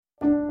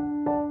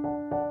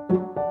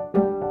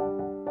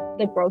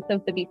the growth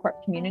of the B Corp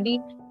community,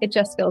 it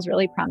just feels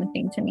really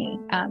promising to me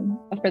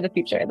for the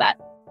future that,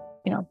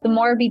 the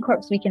more B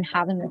Corps we can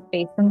have in this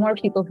space, the more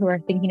people who are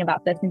thinking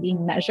about this and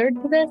being measured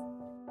to this,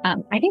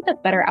 I think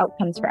that's better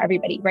outcomes for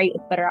everybody, right?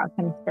 It's better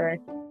outcomes for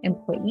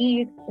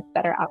employees. It's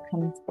better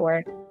outcomes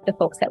for the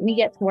folks that we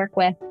get to work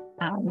with.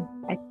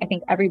 I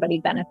think everybody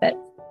benefits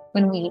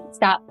when we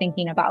stop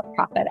thinking about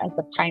profit as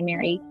the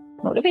primary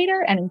motivator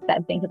and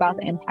instead think about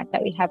the impact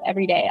that we have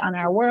every day on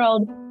our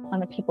world, on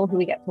the people who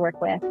we get to work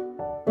with.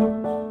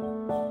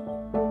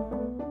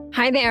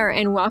 Hi there,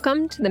 and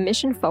welcome to the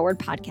Mission Forward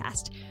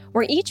podcast,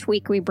 where each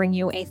week we bring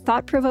you a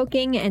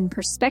thought-provoking and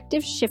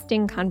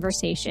perspective-shifting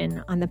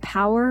conversation on the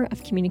power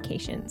of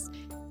communications.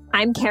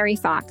 I'm Carrie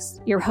Fox,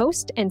 your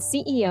host and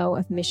CEO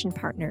of Mission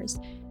Partners,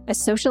 a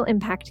social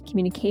impact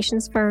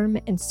communications firm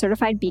and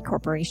certified B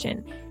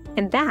Corporation.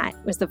 And that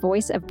was the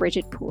voice of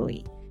Bridget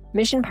Pooley,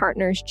 Mission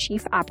Partners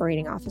Chief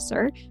Operating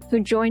Officer,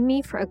 who joined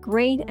me for a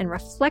great and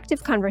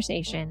reflective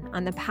conversation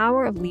on the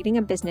power of leading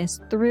a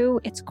business through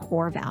its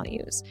core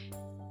values.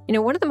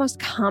 One of the most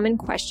common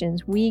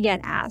questions we get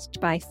asked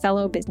by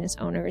fellow business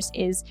owners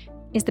is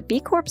the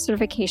B Corp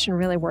certification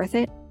really worth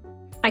it?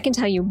 I can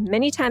tell you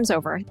many times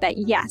over that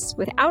yes,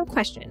 without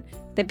question,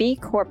 the B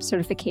Corp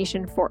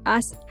certification for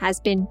us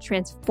has been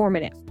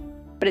transformative,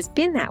 but it's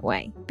been that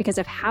way because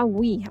of how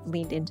we have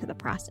leaned into the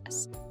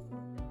process.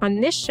 On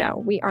this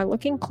show, we are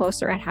looking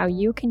closer at how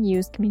you can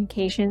use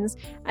communications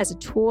as a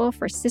tool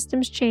for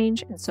systems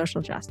change and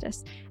social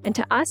justice. And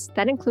to us,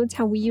 that includes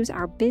how we use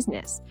our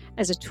business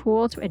as a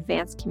tool to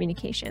advance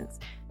communications.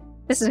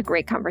 This is a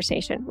great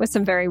conversation with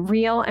some very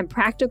real and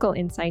practical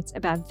insights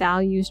about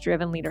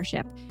values-driven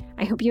leadership.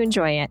 I hope you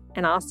enjoy it,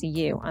 and I'll see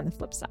you on the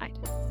flip side.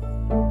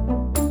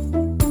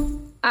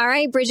 All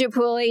right, Bridget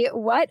Pooley,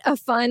 what a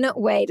fun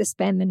way to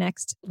spend the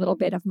next little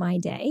bit of my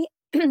day.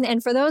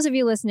 And for those of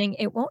you listening,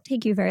 it won't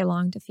take you very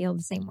long to feel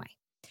the same way.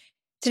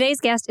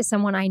 Today's guest is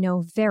someone I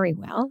know very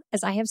well,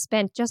 as I have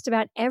spent just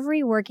about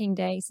every working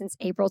day since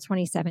April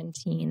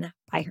 2017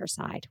 by her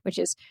side, which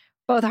is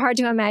both hard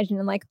to imagine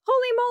and like,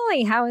 holy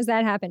moly, how has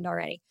that happened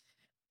already?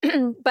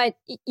 But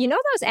you know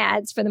those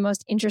ads for the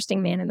most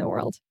interesting man in the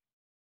world?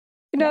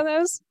 You know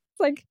those? It's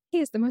like,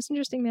 he is the most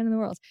interesting man in the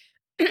world.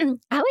 I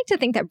like to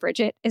think that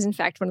Bridget is, in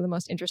fact, one of the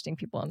most interesting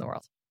people in the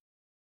world.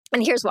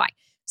 And here's why.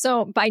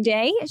 So by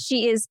day,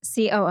 she is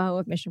COO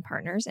of Mission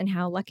Partners, and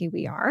how lucky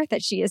we are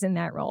that she is in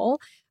that role.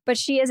 But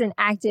she is an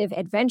active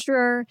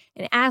adventurer,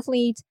 an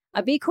athlete,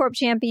 a B Corp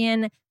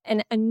champion,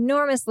 an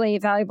enormously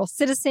valuable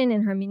citizen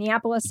in her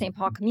Minneapolis, St.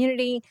 Paul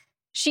community.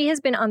 She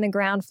has been on the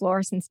ground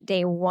floor since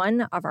day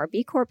one of our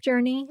B Corp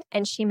journey,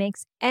 and she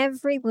makes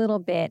every little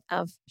bit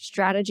of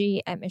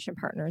strategy at Mission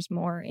Partners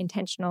more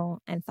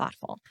intentional and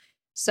thoughtful.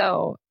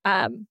 So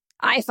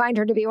I find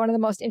her to be one of the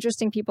most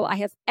interesting people I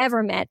have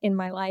ever met in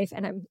my life,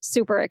 and I'm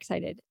super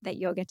excited that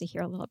you'll get to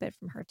hear a little bit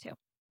from her too.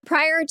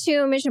 Prior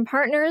to Mission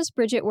Partners,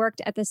 Bridget worked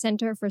at the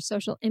Center for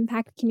Social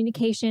Impact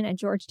Communication at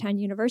Georgetown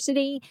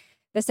University.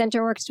 The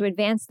center works to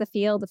advance the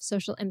field of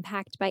social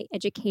impact by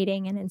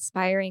educating and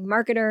inspiring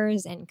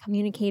marketers and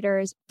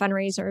communicators,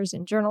 fundraisers,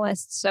 and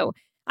journalists. So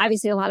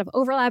obviously a lot of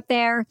overlap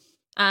there.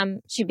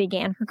 She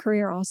began her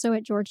career also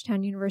at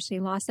Georgetown University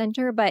Law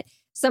Center, but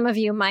some of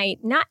you might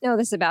not know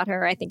this about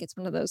her. I think it's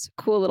one of those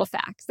cool little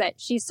facts that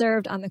she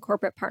served on the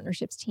corporate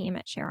partnerships team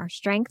at Share Our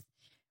Strength,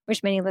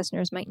 which many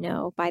listeners might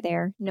know by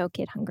their No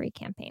Kid Hungry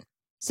campaign.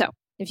 So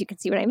if you can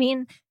see what I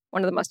mean,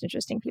 one of the most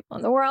interesting people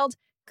in the world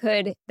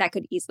could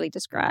easily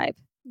describe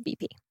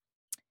BP.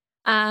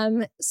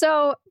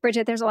 So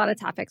Bridget, there's a lot of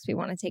topics we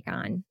want to take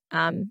on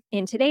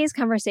in today's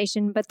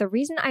conversation, but the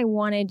reason I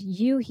wanted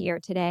you here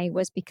today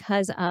was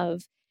because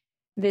of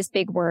this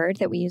big word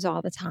that we use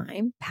all the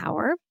time,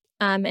 power,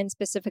 and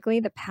specifically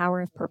the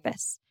power of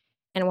purpose,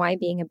 and why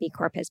being a B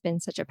Corp has been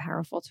such a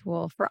powerful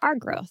tool for our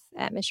growth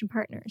at Mission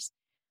Partners.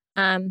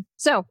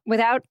 So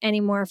without any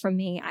more from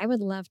me, I would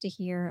love to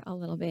hear a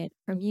little bit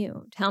from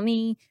you. Tell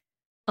me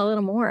a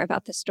little more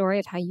about the story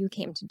of how you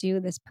came to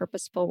do this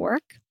purposeful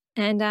work.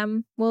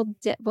 And we'll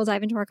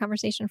dive into our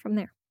conversation from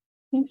there.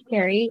 Thanks,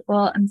 Carrie.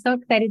 Well, I'm so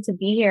excited to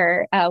be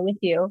here with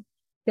you.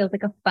 Feels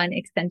like a fun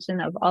extension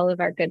of all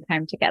of our good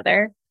time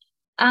together.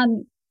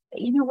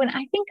 When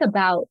I think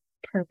about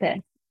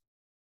purpose,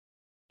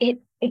 it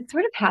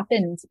sort of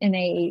happens in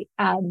a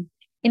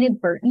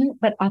inadvertent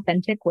but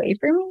authentic way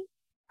for me.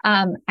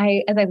 As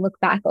I look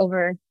back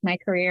over my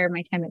career,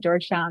 my time at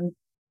Georgetown,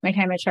 my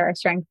time at Share Our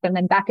Strength, and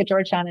then back at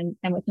Georgetown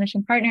and with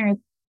Mission Partners,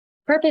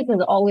 purpose has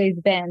always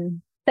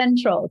been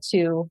central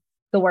to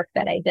the work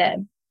that I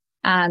did.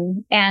 I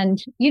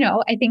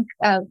think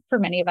for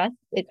many of us,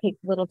 it takes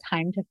a little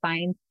time to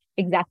find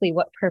exactly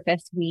what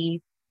purpose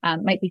we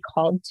might be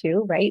called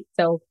to, right?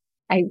 So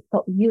I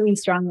felt really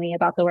strongly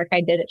about the work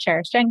I did at Share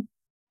Our Strength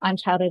on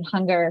childhood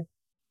hunger.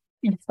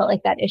 And it felt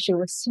like that issue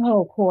was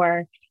so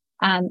core.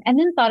 And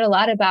then thought a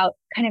lot about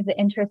kind of the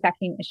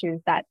intersecting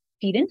issues that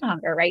feed into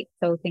hunger, right?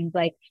 So things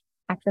like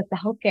access to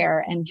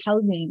healthcare and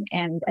housing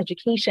and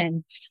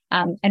education,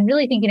 and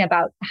really thinking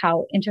about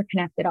how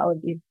interconnected all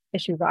of these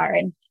issues are.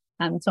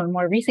 And so in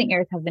more recent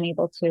years have been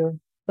able to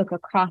look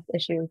across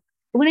issues.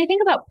 But when I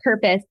think about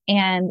purpose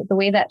and the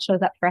way that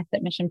shows up for us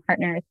at Mission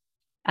Partners,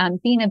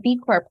 being a B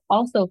Corp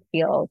also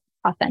feels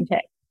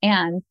authentic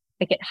and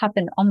like it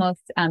happened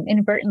almost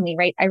inadvertently,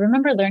 right? I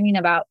remember learning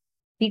about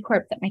B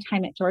Corps at my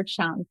time at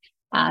Georgetown.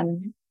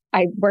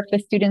 I worked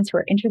with students who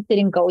are interested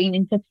in going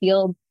into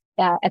fields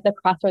at the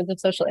crossroads of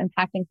social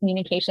impact and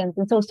communications.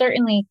 And so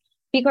certainly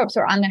B Corps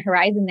were on the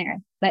horizon there,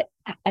 but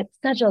at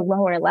such a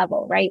lower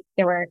level, right?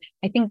 There were,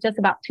 I think, just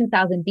about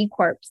 2,000 B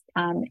Corps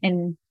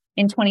in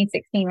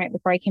 2016, right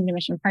before I came to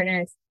Mission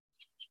Partners.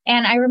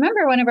 And I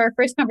remember one of our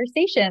first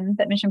conversations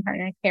at Mission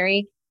Partners,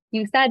 Carrie,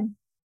 you said,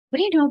 what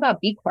do you know about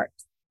B Corps?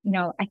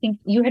 I think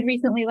you had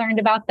recently learned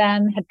about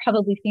them, had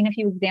probably seen a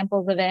few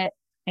examples of it.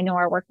 I know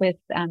our work with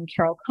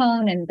Carol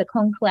Cohn and the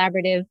Cohn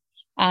Collaborative,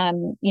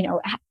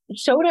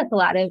 showed us a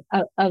lot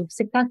of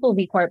successful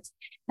B Corps.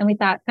 And we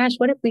thought, gosh,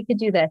 what if we could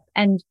do this?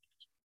 And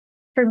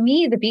for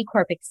me, the B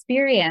Corp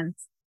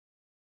experience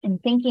and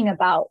thinking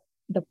about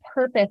the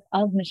purpose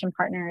of Mission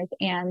Partners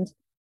and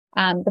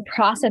the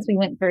process we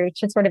went through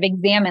to sort of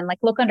examine, like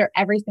look under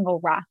every single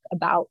rock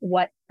about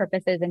what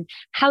purpose is and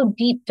how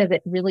deep does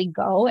it really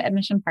go at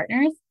Mission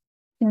Partners.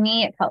 To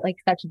me, it felt like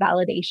such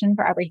validation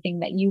for everything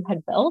that you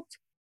had built.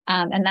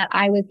 And that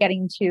I was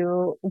getting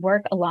to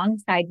work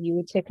alongside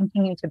you to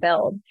continue to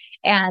build.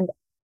 And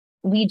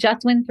we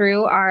just went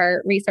through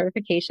our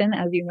recertification,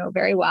 as you know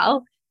very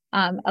well,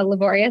 a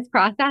laborious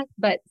process,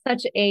 but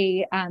such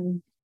a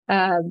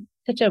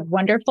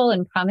wonderful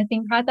and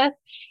promising process.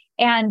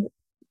 And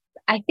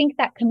I think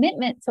that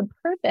commitment to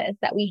purpose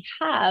that we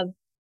have,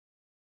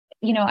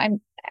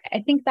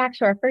 I think back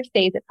to our first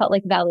days, it felt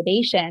like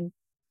validation.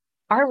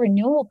 Our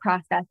renewal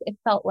process, it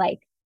felt like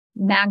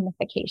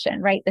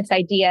magnification, right? This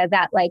idea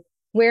that like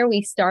where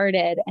we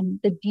started and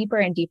the deeper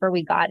and deeper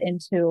we got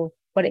into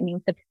what it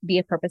means to be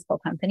a purposeful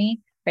company,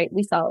 right?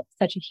 We saw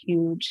such a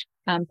huge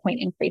point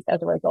increase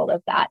as a result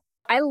of that.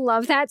 I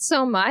love that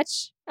so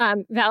much.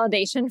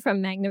 Validation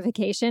from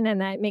magnification. And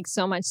that makes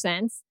so much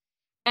sense.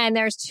 And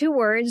there's two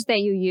words that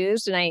you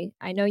used, and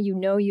I know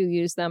you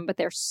use them, but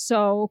they're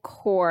so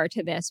core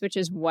to this, which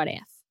is what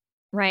if,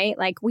 right?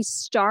 Like we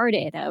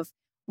started of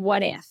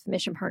what if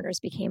Mission Partners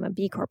became a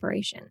B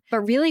corporation?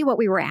 But really what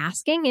we were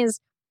asking is,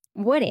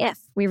 what if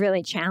we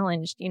really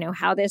challenged,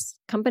 how this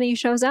company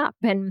shows up?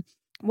 And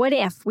what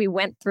if we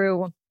went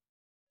through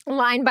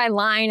line by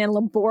line and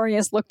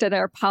laborious looked at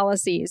our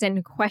policies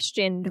and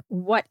questioned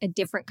what a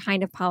different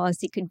kind of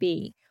policy could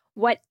be?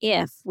 What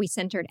if we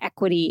centered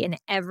equity in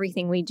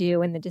everything we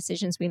do and the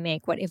decisions we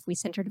make? What if we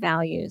centered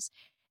values?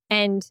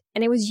 And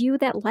it was you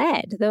that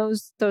led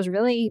those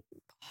really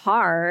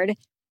hard,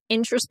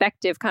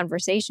 introspective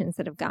conversations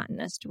that have gotten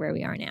us to where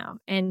we are now.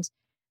 And,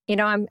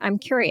 I'm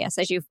curious,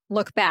 as you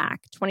look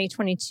back,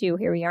 2022,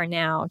 here we are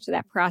now, to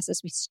that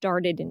process we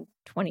started in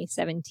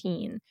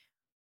 2017.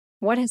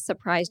 What has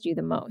surprised you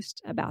the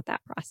most about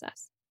that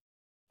process?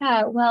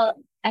 Well,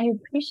 I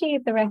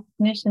appreciate the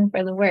recognition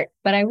for the work,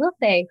 but I will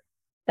say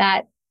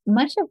that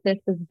much of this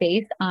is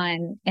based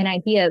on an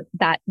idea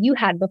that you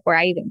had before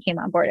I even came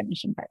on board at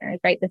Mission Partners,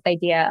 right? This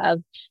idea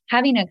of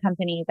having a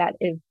company that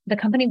is the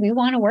company we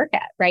want to work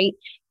at, right?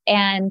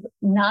 And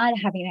not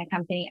having a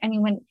company. I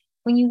mean,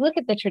 when you look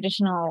at the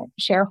traditional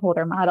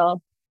shareholder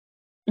model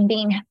and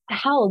being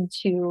held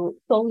to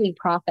solely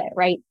profit,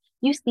 right?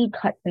 You see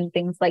cuts in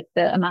things like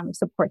the amount of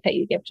support that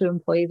you give to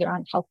employees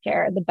around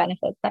healthcare, the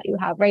benefits that you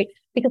have, right?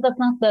 Because that's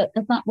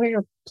not where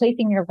you're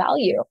placing your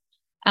value.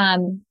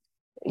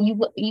 You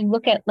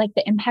look at like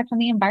the impact on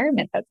the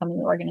environment that some of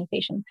the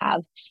organizations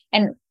have.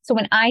 And so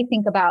when I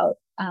think about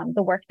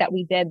the work that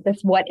we did,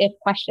 this what if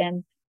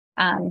question,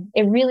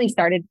 it really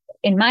started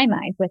in my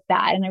mind with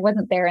that. And I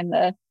wasn't there in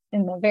the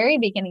very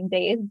beginning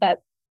days, but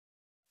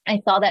I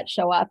saw that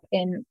show up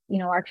in,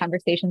 our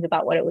conversations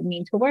about what it would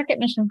mean to work at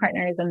Mission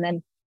Partners. And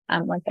then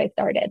once I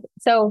started.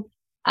 So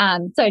I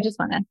just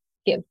want to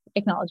give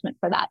acknowledgement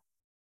for that.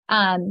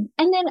 And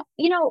then,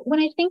 when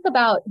I think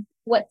about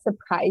what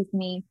surprised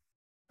me,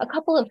 a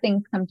couple of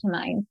things come to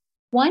mind.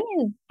 One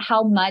is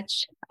how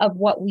much of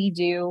what we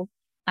do,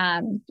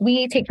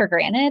 we take for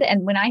granted.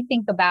 And when I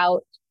think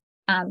about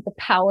the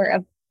power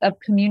of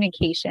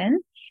communication,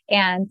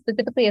 and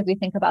specifically as we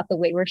think about the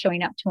way we're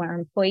showing up to our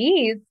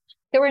employees,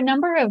 there were a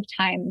number of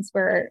times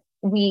where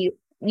we're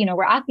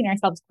asking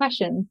ourselves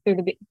questions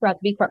throughout the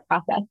B Corp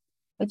process,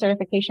 the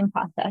certification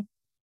process.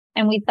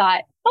 And we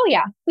thought, oh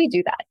yeah, we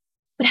do that.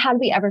 But how do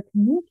we ever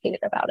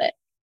communicate about it?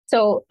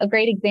 So a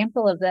great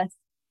example of this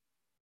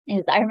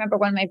is I remember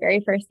one of my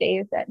very first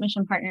days at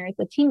Mission Partners,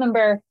 a team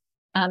member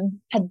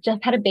had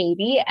just had a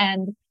baby,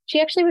 and she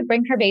actually would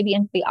bring her baby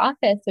into the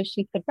office so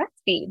she could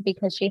breastfeed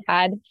because she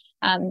had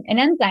an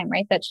enzyme,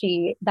 right? That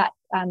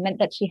meant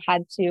that she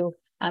had to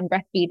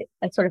breastfeed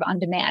sort of on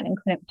demand and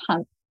couldn't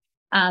pump.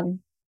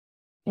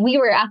 We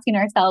were asking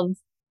ourselves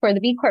for the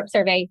B Corp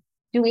survey,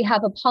 do we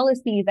have a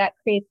policy that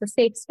creates a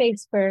safe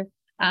space for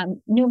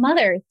new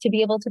mothers to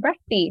be able to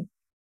breastfeed?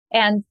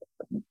 And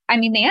I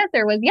mean, the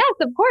answer was yes,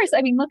 of course.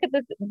 I mean, look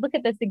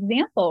at this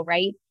example,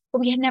 right? But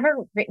we had never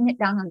written it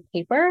down on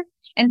paper.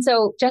 And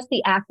so just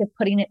the act of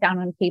putting it down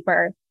on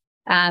paper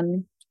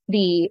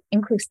The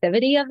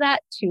inclusivity of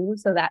that too,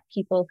 so that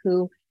people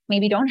who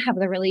maybe don't have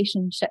the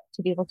relationship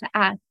to be able to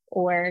ask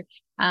or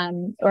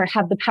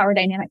have the power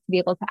dynamic to be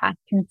able to ask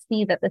can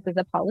see that this is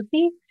a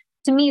policy.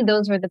 To me,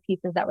 those were the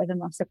pieces that were the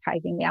most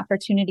surprising, the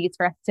opportunities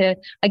for us to,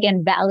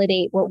 again,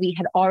 validate what we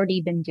had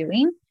already been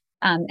doing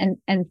and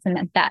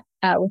cement that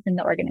within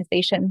the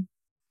organization.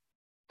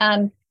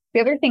 The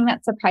other thing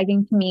that's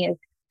surprising to me is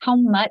how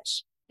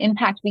much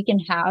impact we can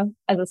have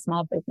as a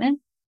small business.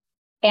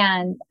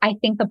 And I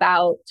think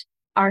about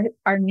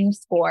our new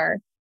score,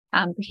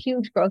 the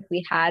huge growth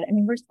we had. I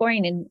mean, we're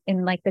scoring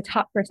in like the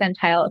top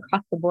percentile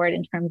across the board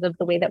in terms of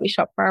the way that we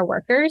show up for our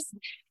workers,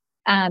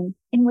 in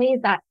ways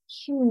that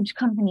huge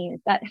companies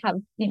that have,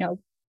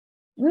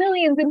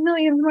 millions and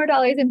millions more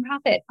dollars in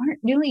profit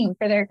aren't doing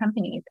for their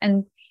companies.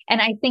 And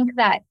I think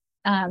that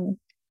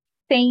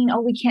saying,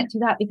 oh, we can't do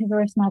that because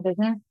we're a small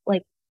business,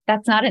 like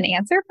that's not an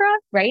answer for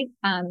us, right?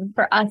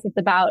 For us, it's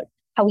about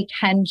how we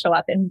can show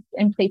up in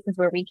places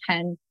where we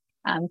can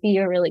be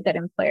a really good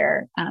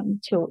employer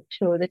to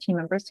the team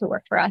members who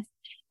work for us.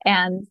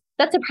 And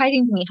that's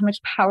surprising to me how much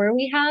power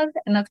we have.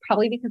 And that's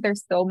probably because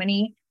there's so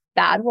many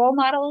bad role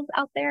models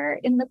out there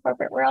in the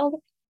corporate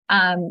world.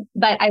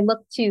 But I look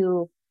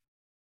to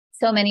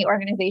so many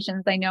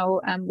organizations. I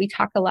know we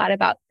talk a lot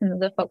about some of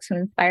the folks who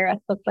inspire us,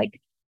 folks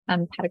like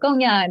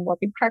Patagonia and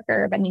Warby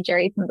Parker, Ben &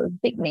 Jerry's, some of those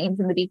big names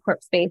in the B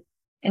Corp space,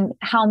 and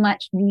how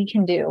much we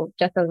can do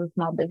just as a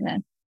small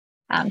business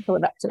to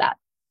live up to that.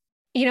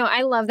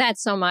 I love that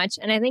so much.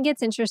 And I think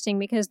it's interesting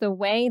because the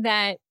way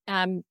that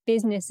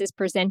business is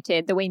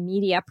presented, the way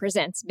media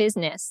presents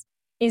business,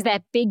 is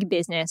that big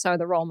business are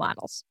the role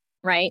models,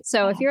 right?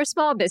 So if you're a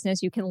small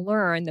business, you can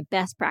learn the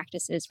best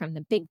practices from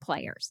the big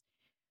players.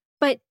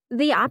 But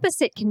the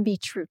opposite can be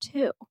true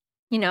too.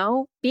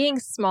 Being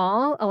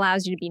small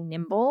allows you to be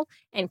nimble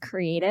and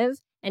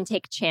creative and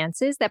take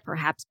chances that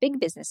perhaps big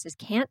businesses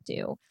can't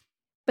do.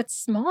 But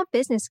small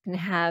business can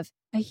have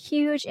a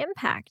huge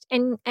impact.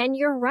 And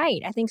you're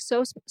right. I think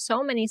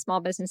so many small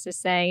businesses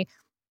say,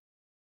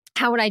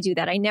 how would I do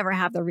that?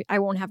 I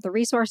won't have the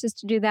resources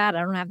to do that.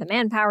 I don't have the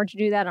manpower to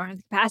do that. I don't have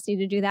the capacity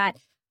to do that.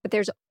 But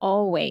there's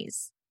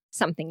always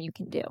something you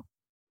can do,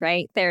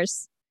 right?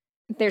 There's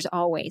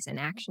always an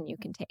action you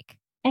can take.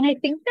 And I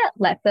think that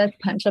lets us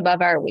punch above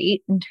our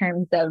weight in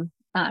terms of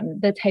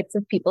the types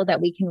of people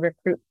that we can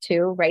recruit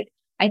to, right?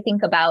 I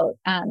think about,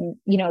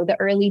 the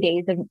early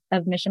days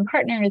of Mission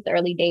Partners, the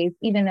early days,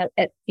 even at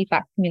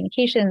CFOX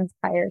Communications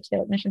prior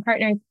to Mission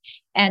Partners.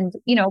 And,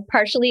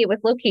 partially it was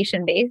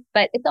location-based,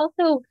 but it's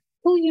also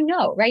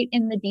who right,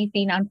 in the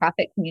DC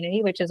nonprofit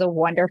community, which is a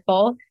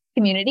wonderful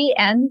community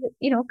and,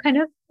 kind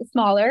of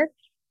smaller.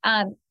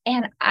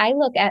 And I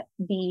look at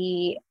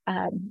the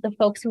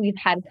folks who we've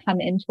had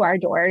come into our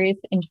doors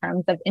in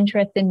terms of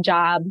interest in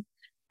jobs.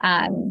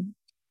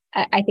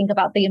 I think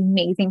about the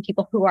amazing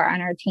people who are on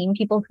our team,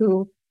 people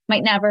who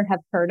might never have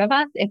heard of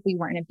us if we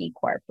weren't a B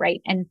Corp,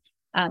 right? And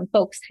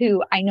folks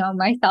who I know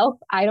myself,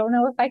 I don't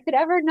know if I could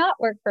ever not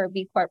work for a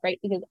B Corp, right?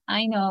 Because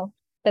I know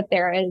that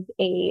there is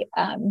a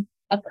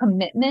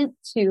commitment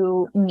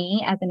to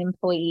me as an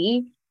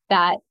employee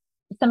that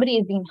somebody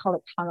is being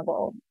held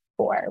accountable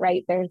for,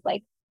 right? There's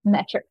like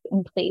metrics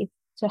in place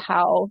to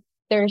how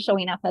they're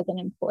showing up as an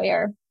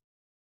employer.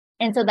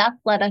 And so that's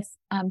let us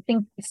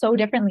think so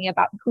differently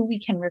about who we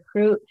can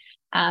recruit,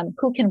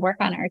 who can work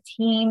on our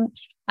team,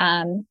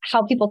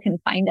 how people can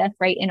find us,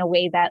 right, in a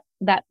way that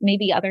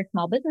maybe other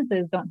small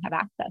businesses don't have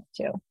access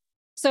to.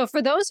 So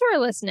for those who are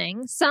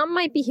listening, some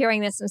might be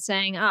hearing this and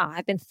saying,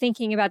 I've been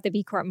thinking about the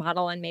B Corp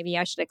model and maybe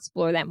I should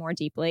explore that more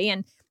deeply.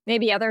 And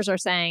maybe others are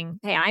saying,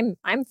 hey,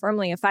 I'm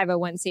firmly a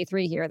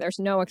 501c3 here. There's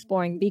no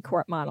exploring B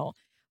Corp model.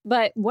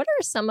 But what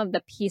are some of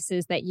the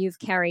pieces that you've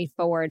carried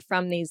forward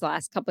from these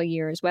last couple of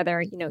years,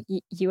 whether,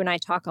 you and I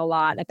talk a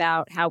lot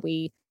about how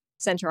we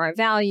center our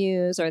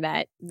values or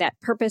that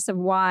purpose of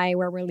why,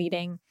 where we're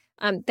leading,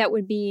 that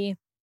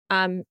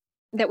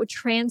would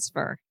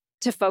transfer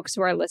to folks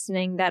who are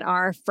listening that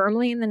are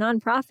firmly in the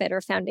nonprofit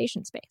or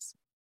foundation space?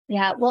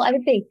 Yeah, well, I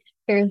would say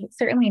there's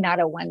certainly not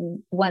a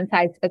one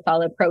size fits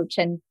all approach.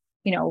 And,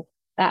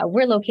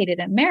 we're located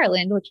in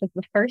Maryland, which was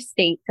the first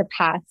state to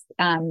pass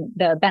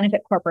the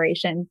benefit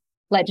corporation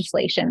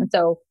legislation.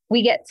 So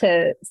we get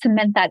to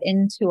cement that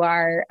into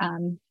our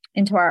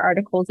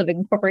articles of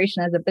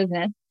incorporation as a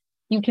business.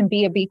 You can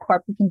be a B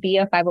Corp, you can be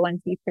a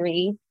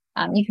 501c3,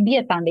 you can be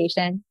a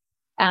foundation,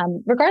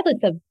 regardless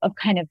of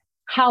kind of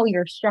how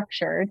you're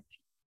structured.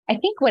 I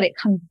think what it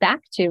comes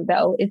back to,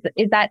 though,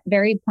 is that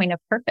very point of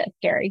purpose,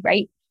 Gary,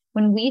 right?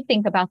 When we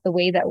think about the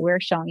way that we're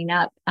showing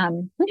up,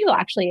 some people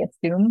actually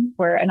assume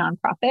we're a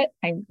nonprofit.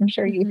 I'm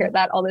sure you hear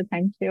that all the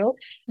time too.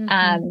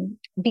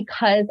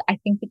 Because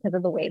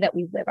of the way that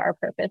we live our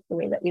purpose, the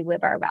way that we live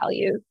our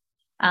values.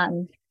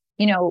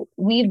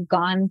 We've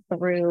gone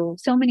through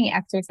so many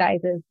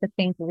exercises to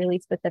think really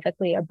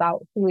specifically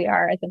about who we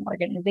are as an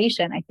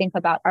organization. I think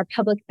about our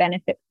public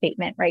benefit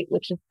statement, right,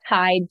 which is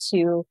tied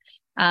to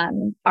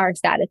our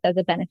status as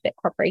a benefit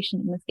corporation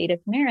in the state of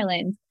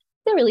Maryland.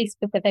 It's a really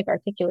specific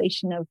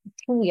articulation of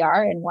who we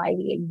are and why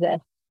we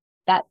exist.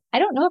 that I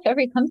don't know if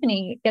every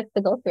company gets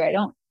to go through.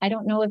 I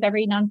don't know if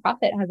every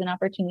nonprofit has an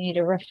opportunity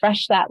to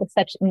refresh that with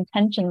such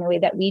intention the way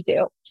that we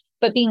do.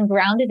 But being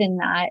grounded in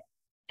that,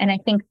 and I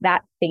think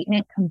that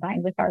statement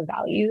combined with our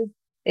values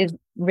is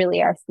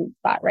really our sweet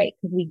spot, right?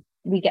 Because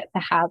we get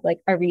to have like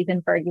a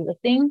reason for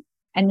existing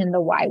and then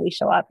the why we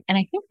show up. And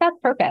I think that's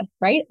purpose,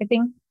 right? I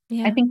think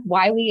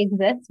why we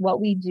exist, what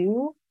we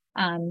do,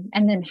 and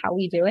then how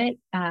we do it,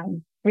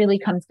 really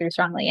comes through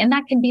strongly. And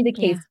that can be the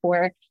case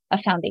for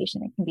a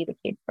foundation. It can be the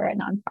case for a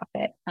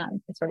nonprofit,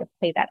 to sort of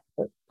play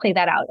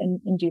that out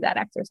and do that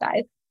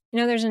exercise.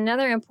 There's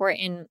another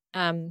important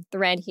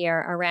thread here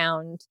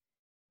around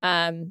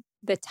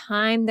the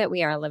time that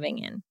we are living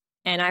in.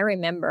 And I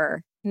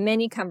remember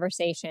many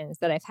conversations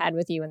that I've had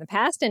with you in the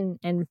past and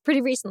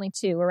pretty recently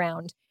too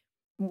around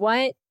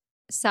what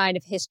side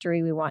of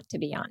history we want to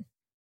be on.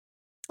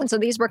 And so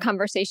these were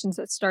conversations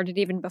that started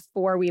even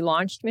before we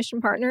launched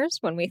Mission Partners,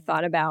 when we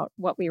thought about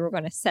what we were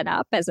going to set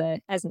up as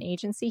an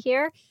agency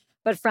here.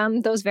 But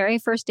from those very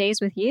first days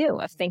with you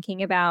of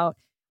thinking about,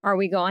 are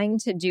we going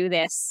to do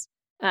this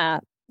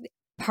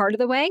part of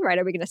the way, right?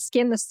 Are we going to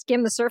skim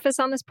the surface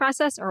on this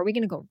process, or are we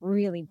going to go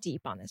really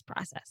deep on this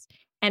process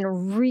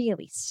and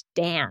really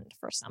stand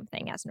for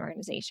something as an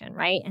organization,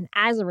 right? And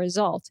as a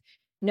result,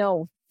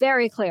 know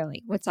very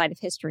clearly what side of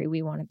history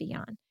we want to be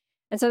on.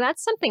 And so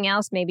that's something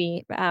else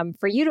maybe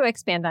for you to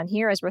expand on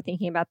here as we're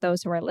thinking about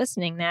those who are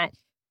listening, that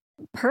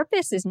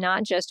purpose is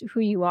not just who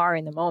you are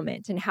in the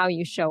moment and how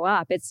you show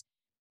up. It's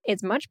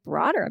much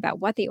broader about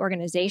what the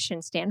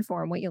organization stand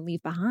for and what you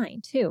leave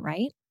behind too,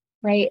 right?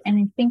 Right. And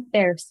I think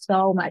there's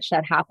so much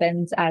that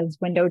happens as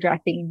window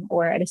dressing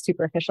or at a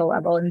superficial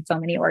level in so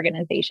many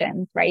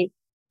organizations, right?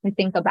 We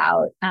think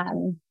about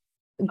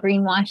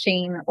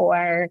greenwashing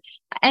or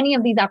any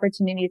of these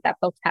opportunities that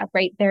folks have,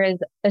 right? There is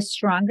a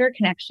stronger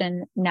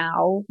connection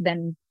now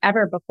than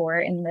ever before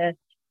in the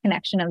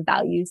connection of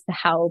values to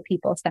how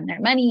people spend their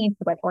money,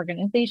 to what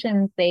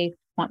organizations they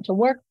want to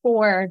work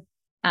for.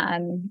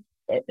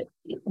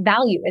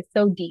 Value is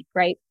so deep,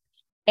 right?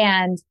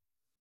 And,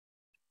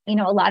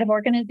 a lot of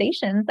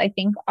organizations, I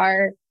think,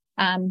 are,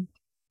 I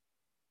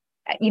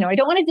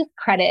don't want to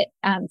discredit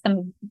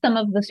some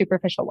of the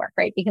superficial work,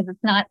 right? Because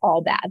it's not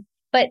all bad,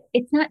 but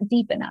it's not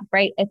deep enough,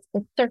 right? It's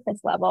surface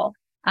level.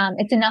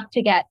 It's enough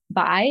to get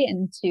by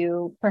and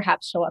to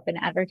perhaps show up in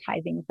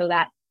advertising so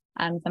that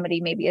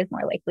somebody maybe is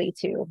more likely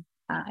to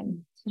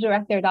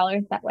direct their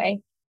dollars that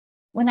way.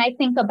 When I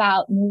think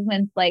about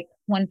movements like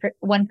 1%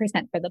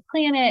 for the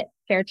planet,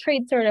 Fair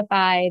Trade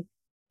Certified,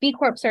 B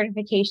Corp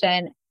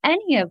certification,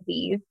 any of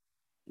these,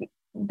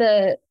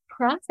 the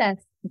process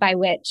by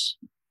which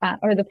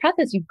or the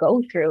process you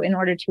go through in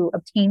order to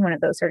obtain one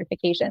of those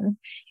certifications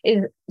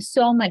is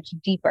so much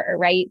deeper,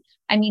 right?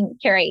 I mean,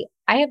 Carrie,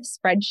 I have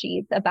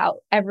spreadsheets about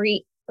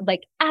every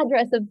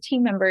address of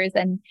team members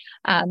and,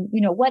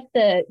 what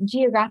the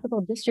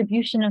geographical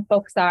distribution of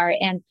folks are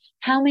and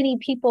how many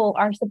people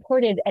are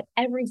supported at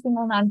every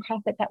single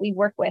nonprofit that we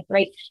work with,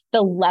 right?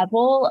 The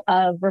level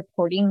of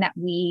reporting that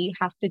we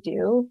have to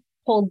do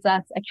holds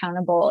us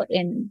accountable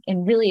in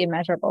really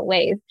immeasurable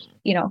ways.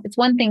 It's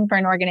one thing for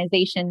an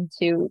organization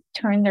to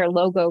turn their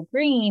logo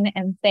green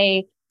and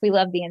say, we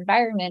love the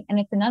environment. And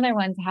it's another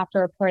one to have to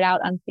report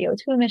out on CO2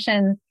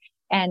 emissions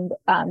and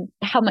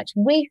how much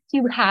waste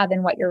you have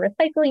and what your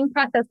recycling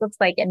process looks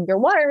like and your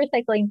water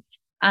recycling.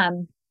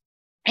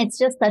 It's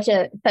just such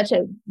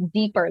a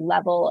deeper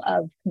level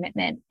of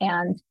commitment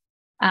and,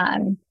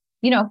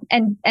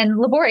 and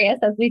laborious,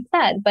 as we've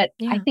said, but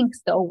I think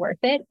still worth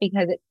it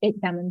because it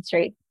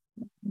demonstrates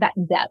that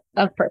depth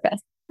of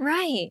purpose.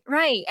 Right.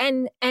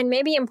 And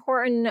maybe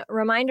important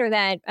reminder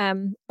that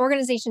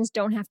organizations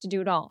don't have to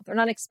do it all. They're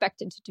not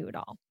expected to do it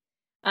all.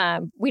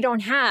 We don't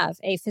have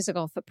a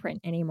physical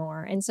footprint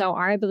anymore. And so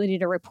our ability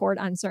to report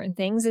on certain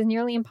things is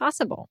nearly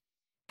impossible.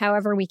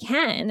 However, we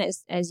can,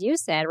 as you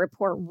said,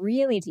 report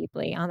really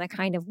deeply on the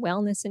kind of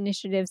wellness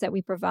initiatives that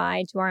we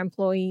provide to our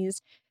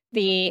employees,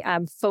 the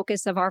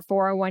focus of our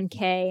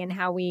 401k and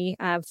how we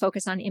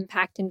focus on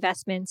impact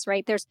investments,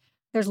 right?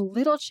 There's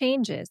little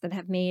changes that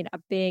have made a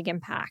big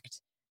impact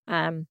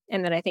and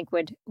that I think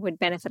would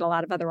benefit a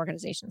lot of other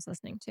organizations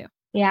listening too.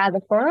 Yeah,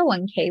 the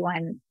 401k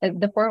one,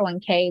 the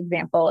 401k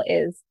example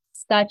is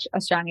such a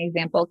strong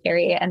example,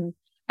 Carrie, and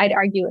I'd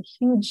argue a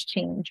huge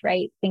change,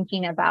 right?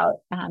 Thinking about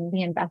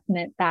the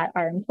investment that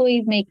our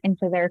employees make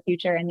into their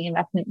future and the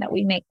investment that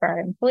we make for our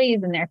employees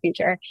in their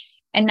future,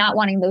 and not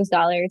wanting those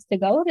dollars to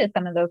go to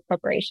some of those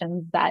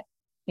corporations that,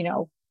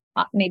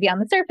 maybe on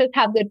the surface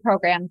have good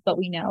programs, but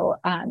we know,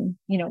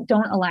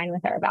 don't align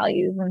with our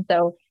values. And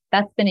so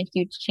that's been a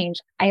huge change.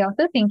 I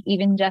also think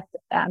even just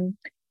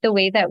the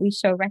way that we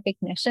show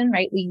recognition,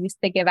 right? We used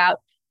to give out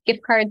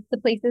gift cards to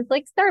places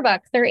like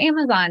Starbucks or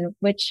Amazon,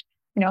 which,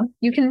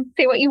 you can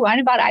say what you want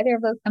about either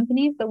of those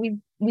companies, but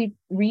we've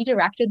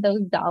redirected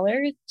those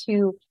dollars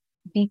to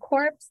B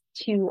Corps,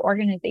 to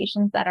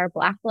organizations that are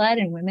Black-led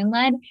and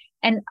women-led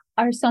and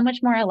are so much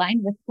more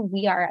aligned with who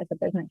we are as a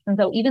business. And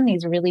so even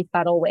these really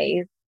subtle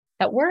ways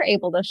that we're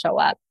able to show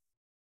up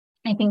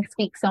I think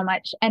speaks so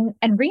much, and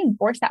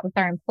reinforce that with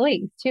our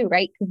employees too,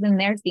 right? Because then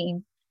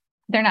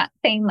they're not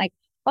saying like,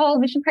 oh,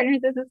 Mission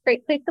Partners is this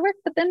great place to work,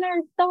 but then their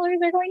dollars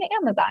are going to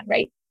Amazon,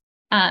 right?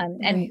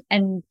 Right.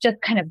 And just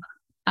kind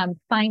of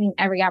finding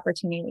every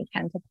opportunity we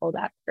can to pull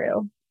that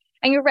through.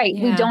 And you're right,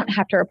 we Yeah. don't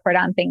have to report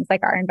on things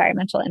like our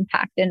environmental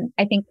impact. And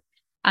I think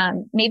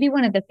maybe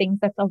one of the things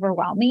that's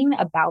overwhelming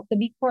about the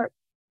B Corp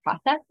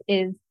process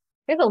is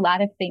there's a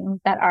lot of things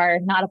that are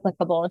not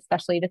applicable,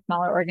 especially to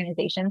smaller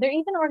organizations or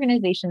even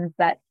organizations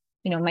that,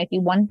 might be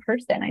one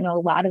person. I know a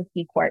lot of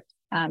B Corps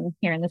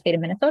here in the state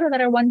of Minnesota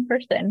that are one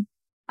person.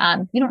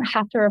 You don't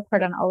have to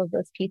report on all of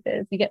those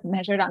pieces. You get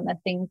measured on the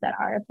things that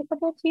are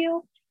applicable to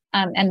you.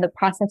 And the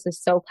process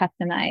is so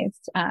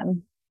customized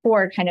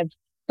for kind of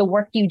the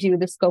work you do,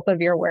 the scope of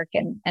your work,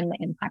 and the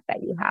impact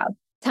that you have.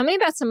 Tell me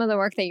about some of the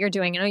work that you're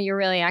doing. I know you're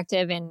really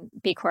active in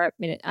B Corp.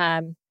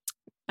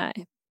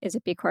 Is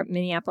it B Corp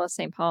Minneapolis,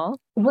 St. Paul?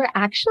 We're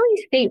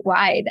actually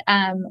statewide.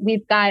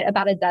 We've got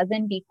about a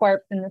dozen B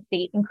Corps in the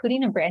state,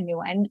 including a brand new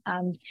one,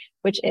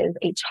 which is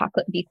a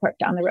chocolate B Corp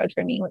down the road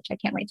for me, which I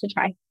can't wait to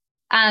try.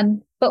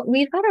 But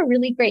we've got a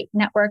really great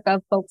network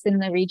of folks in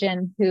the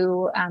region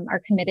who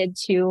are committed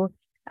to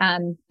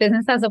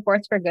business as a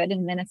force for good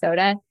in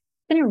Minnesota.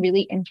 It's been a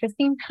really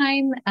interesting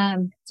time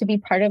to be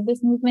part of this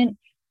movement,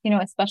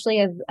 especially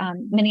as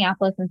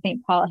Minneapolis and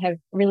St. Paul have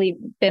really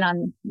been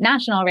on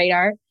national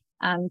radar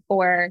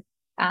for,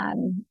 a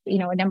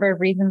number of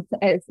reasons,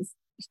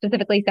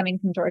 specifically stemming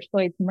from George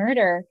Floyd's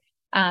murder.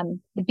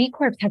 The B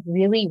Corps have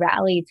really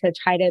rallied to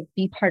try to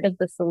be part of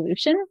the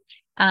solution,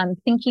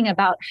 thinking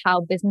about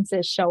how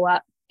businesses show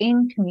up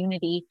in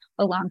community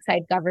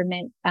alongside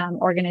government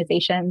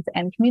organizations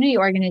and community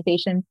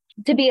organizations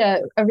to be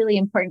a really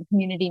important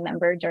community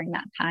member during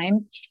that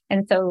time.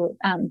 And so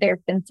there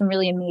have been some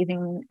really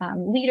amazing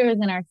leaders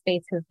in our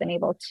space who've been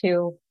able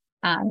to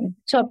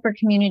show up for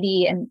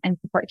community and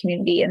support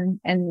community.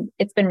 And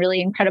it's been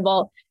really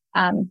incredible.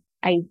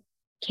 I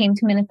came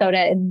to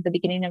Minnesota in the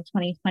beginning of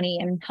 2020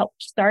 and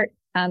helped start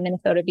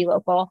Minnesota Be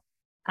Local.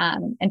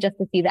 And just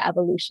to see the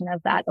evolution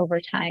of that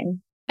over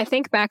time. I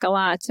think back a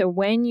lot to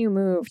when you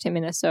moved to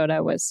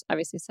Minnesota was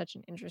obviously such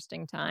an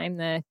interesting time.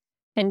 The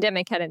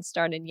pandemic hadn't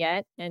started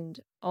yet. And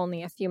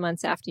only a few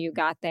months after you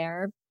got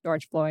there,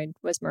 George Floyd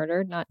was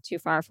murdered, not too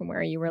far from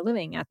where you were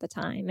living at the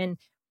time. And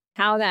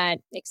how that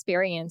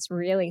experience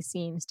really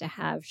seems to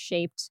have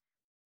shaped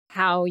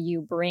how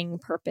you bring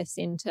purpose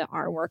into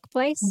our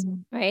workplace,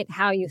 right?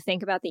 How you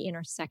think about the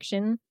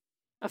intersection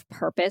of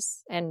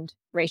purpose and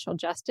racial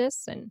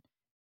justice and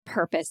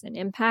purpose and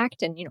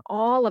impact and,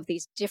 all of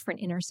these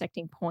different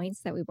intersecting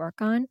points that we work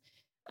on.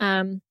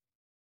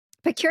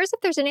 But curious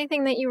if there's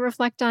anything that you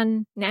reflect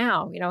on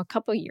now, a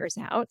couple of years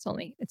out.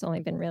 It's only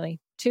been really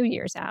 2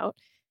 years out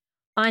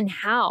on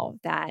how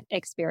that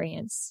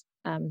experience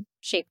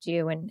shaped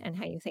you and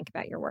how you think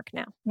about your work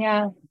now.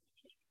 Yeah.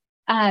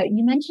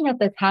 You mentioned at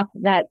the top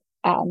that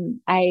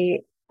I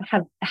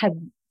have had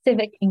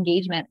civic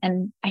engagement,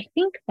 and I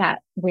think that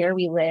where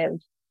we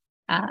live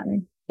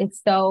is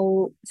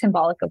so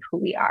symbolic of who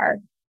we are.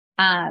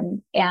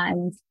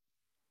 And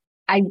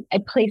I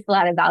place a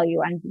lot of value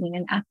on being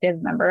an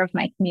active member of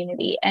my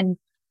community. And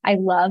I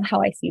love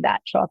how I see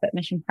that show up at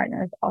Mission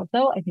Partners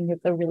also. I think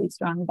it's a really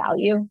strong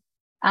value.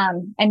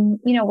 And,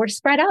 we're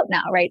spread out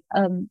now, right?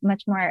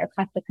 Much more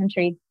across the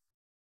country.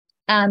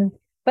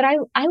 But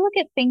I look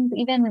at things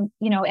even,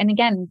 and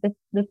again,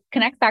 this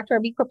connects back to our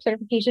B Corp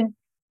certification,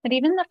 but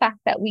even the fact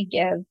that we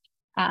give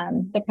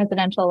the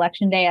presidential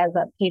election day as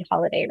a paid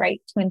holiday,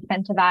 right? To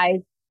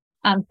incentivize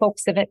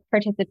folks' civic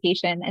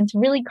participation and to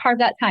really carve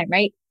that time,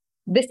 right?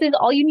 This is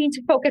all you need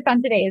to focus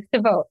on today is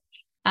to vote.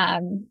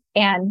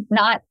 And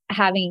not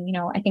having,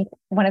 I think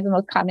one of the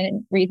most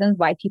common reasons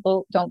why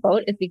people don't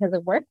vote is because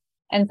of work.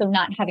 And so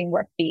not having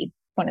work be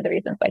one of the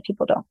reasons why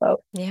people don't vote.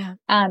 Yeah.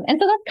 And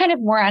so that's kind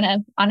of more on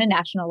a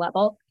national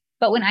level.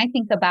 But when I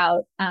think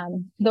about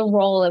the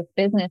role of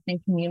business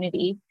and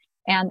community,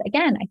 and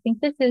again, I think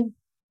this is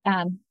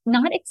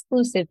not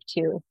exclusive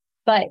to,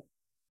 but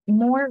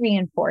more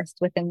reinforced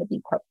within the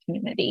B Corp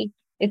community,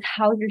 is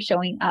how you're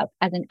showing up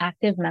as an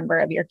active member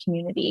of your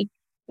community.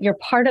 You're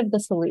part of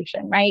the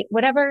solution, right?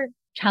 Whatever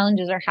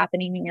challenges are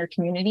happening in your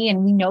community,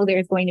 and we know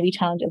there's going to be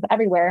challenges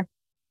everywhere,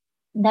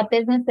 that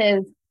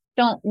businesses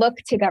don't look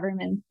to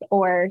governments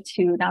or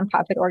to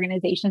nonprofit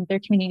organizations or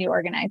community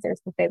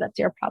organizers to say that's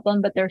your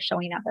problem, but they're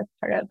showing up as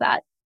part of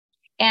that.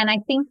 And I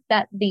think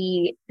that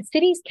the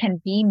Cities Can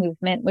Be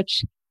movement,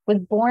 which was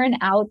born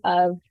out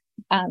of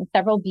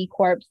several B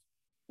Corps,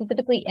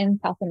 specifically in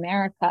South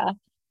America,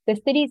 the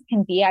Cities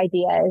Can Be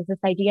idea is this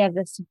idea of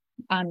this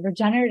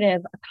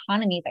regenerative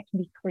economy that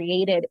can be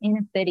created in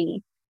a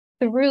city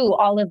through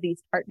all of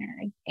these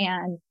partners.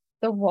 And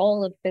the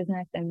role of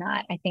business in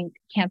that, I think,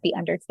 can't be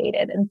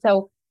understated. And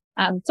so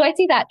I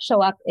see that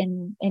show up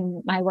in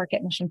my work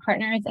at Mission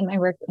Partners and my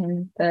work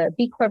in the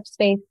B Corp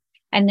space,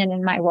 and then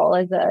in my role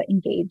as an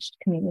engaged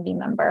community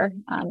member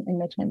in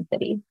the Twin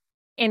Cities.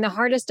 In the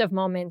hardest of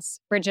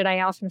moments, Bridget,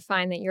 I often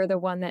find that you're the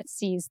one that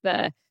sees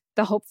the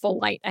the hopeful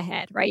light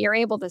ahead, right? You're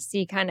able to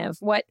see kind of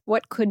what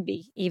could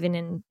be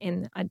even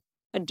in a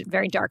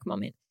very dark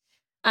moment.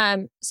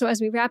 So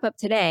as we wrap up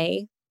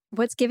today,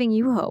 what's giving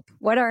you hope?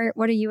 What are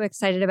you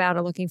excited about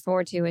or looking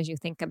forward to as you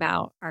think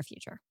about our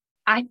future?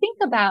 I think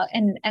about,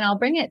 and I'll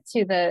bring it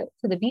to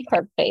the B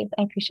Corp space.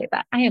 I appreciate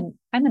that. I'm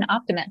an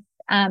optimist.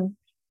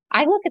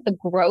 I look at the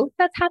growth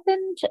that's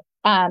happened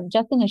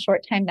just in the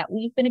short time that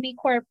we've been a B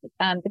Corp.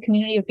 The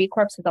community of B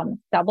Corps has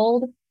almost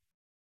doubled.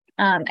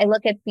 I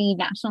look at the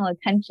national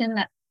attention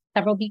that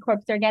several B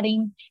Corps are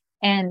getting,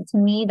 and to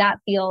me that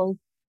feels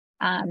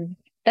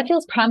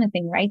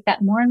promising, right?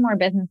 That more and more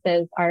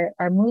businesses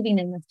are moving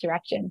in this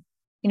direction.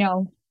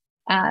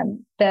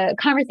 The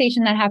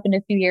conversation that happened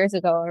a few years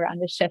ago around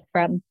the shift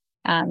from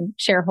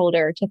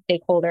shareholder to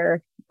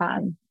stakeholder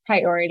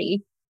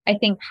priority, I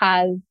think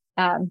has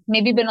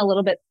maybe been a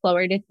little bit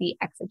slower to be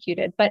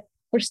executed, but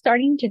we're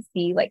starting to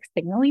see like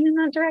signaling in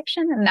that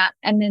direction,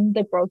 and then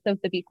the growth of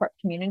the B Corp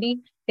community.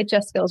 It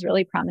just feels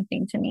really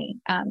promising to me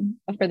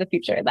for the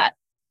future that,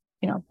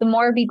 the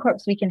more B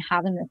Corps we can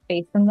have in this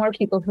space, the more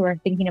people who are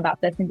thinking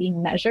about this and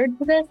being measured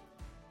to this,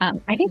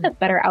 I think that's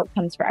better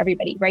outcomes for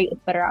everybody, right?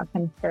 It's better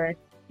outcomes for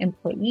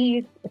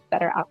employees. It's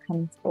better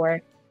outcomes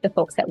for the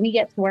folks that we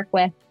get to work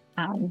with.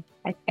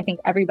 I think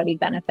everybody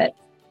benefits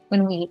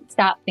when we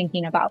stop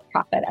thinking about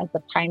profit as the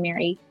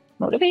primary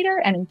motivator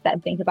and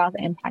instead think about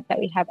the impact that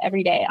we have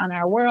every day on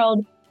our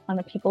world, on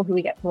the people who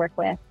we get to work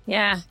with.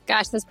 Yeah,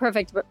 gosh, that's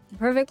perfect.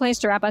 Perfect place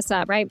to wrap us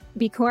up, right?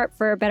 B Corp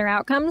for better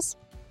outcomes.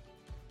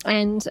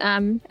 And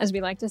as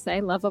we like to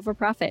say, love over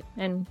profit.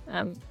 And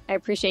I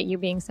appreciate you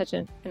being such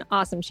an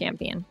awesome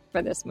champion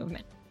for this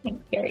movement.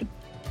 Thanks, Carrie.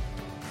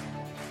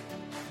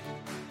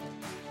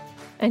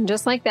 And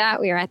just like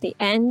that, we are at the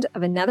end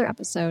of another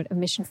episode of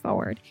Mission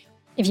Forward.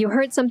 If you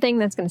heard something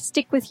that's going to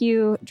stick with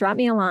you, drop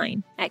me a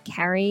line at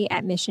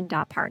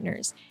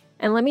carrie@mission.partners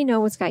and let me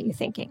know what's got you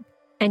thinking.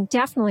 And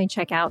definitely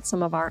check out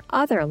some of our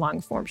other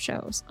long-form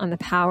shows on the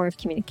power of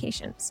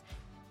communications.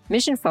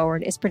 Mission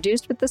Forward is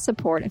produced with the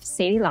support of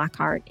Sadie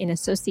Lockhart in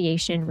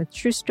association with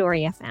True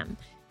Story FM.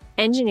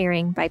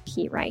 Engineering by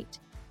Pete Wright.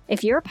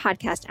 If your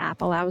podcast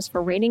app allows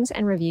for ratings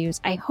and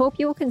reviews, I hope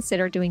you will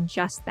consider doing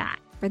just that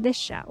for this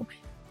show.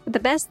 But the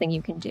best thing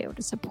you can do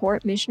to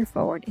support Mission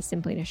Forward is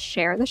simply to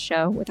share the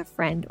show with a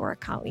friend or a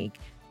colleague.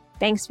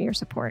 Thanks for your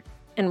support,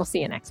 and we'll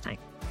see you next time.